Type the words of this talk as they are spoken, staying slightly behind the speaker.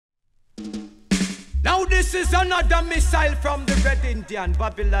this is another missile from the Red Indian.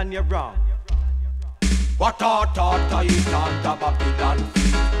 Babylon, you're wrong. What Hatta eat under Babylon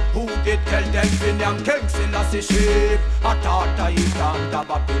feet? Who did tell them Binyam King Selassie sheep? Hatta eat under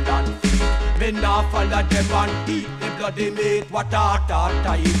Babylon feet. Me nah follow them and eat the bloody meat. What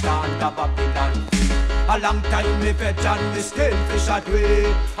Hatta eat under Babylon feet? A long time me veg and me skin fish a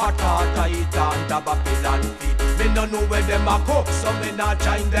do. Hatta eat under Babylon feet. Me no know where them a cook, so me nah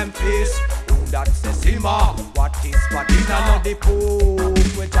join them face. That's the simmer. What is for dinner? Not the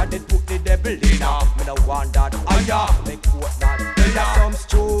poop which I did put the devil in. Me no want that higher. Me quote that. There are some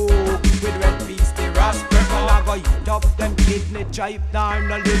stew with red peas, the raspberry. I go eat up them kidney, chive, nor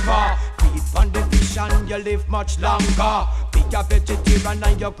no liver. Feed on the fish and you live much longer. Be a vegetarian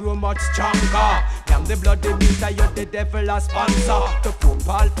and you grow much stronger. Damn the bloody meat and you the devil a sponsor. To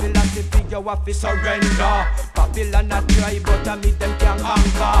football philosophy you have to surrender. Babylon a try but I meet them can't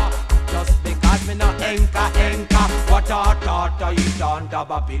conquer. Just because me no enka. What Hatta eat under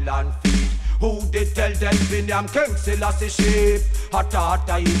Babylon feet? Who did tell them Binyam King Selassie sheep?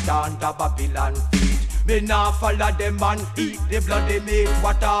 Hatta eat under Babylon feet. Me nah follow them and eat the bloody meat.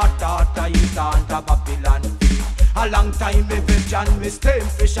 What Hatta eat under Babylon feet? A long time me veg and me steam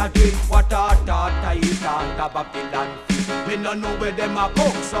fish a drink. What Hatta eat under Babylon feet? Me no know where them a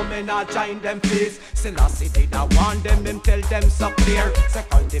cook, so me nah join them face. Selassie did a want them, him tell them so clear. Say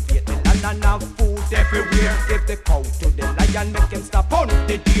cultivate the land and have food everywhere. Give the cow to the lion, make him stop on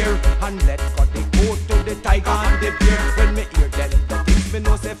the deer. And let go the goat to the tiger and the bear. When me hear them the things, me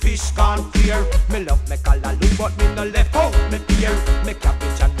know say fish can't clear. Me love me callaloo, but me no left out me beer. Me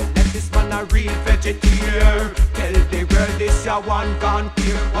cabbage and me lettuce, man a real vegetarian. Tell the world this ya one gone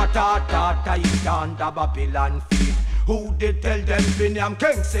clear. What Hatta eat under Babylon feet? Who did tell them Binyam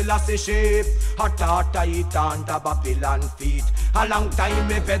King Selassie sheep? Hatta eat under Babylon feet. A long time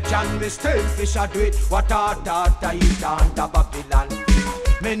me veg and me still fish a do it. What Hatta eat under Babylon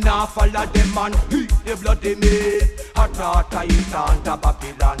feet? Me nah follow them and eat the bloody meat. Hatta eat under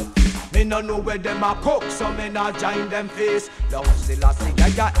Babylon feet. Me no know where them a cook, so me nah join them face. Love Selassie,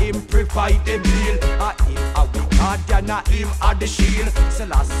 yeah, him provide the meal. Him a we guardian, him a the shield.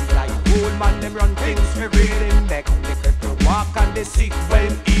 Selassie like old man, them run things for real. Him make the cripple walk and the sick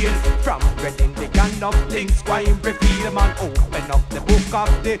well heal. From reading the gun of things, why him reveal. Man open up the book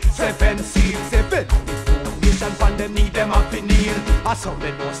of the seven seals. Seven nation from them need them up in kneel. I saw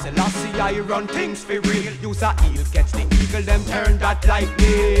me know Selassie, I run things for real. Use a heel, catch the eagle, them turn that like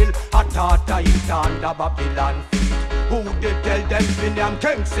nail. Hatta eat under Babylon feet. Who did tell them Binyam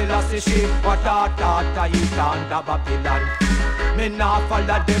King Selassie sheep? What Hatta eat under Babylon feet? Me nah follow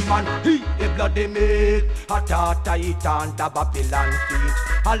them and eat the bloody meat. Hatta eat under Babylon feet.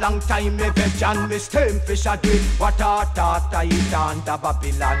 A long time me veg and me steam fish a do it. What Hatta eat under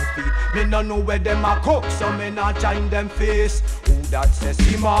Babylon feet? Me no know where them a cook, so me nah join them face. Who that says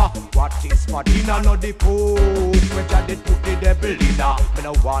simmer? What is for dinner? No the poop which I did put the devil in. Me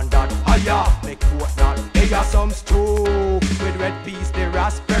no want that higher. Me quote not. They are some stew with red peas, the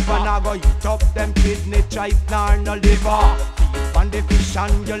raspberry. And I go eat up them kidney, chive, nor no liver. Feed on the fish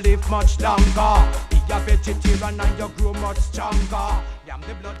and you live much longer. Be a vegetarian and you grow much stronger. Yam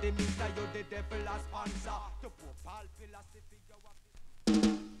the bloody meat, you the devil a sponsor.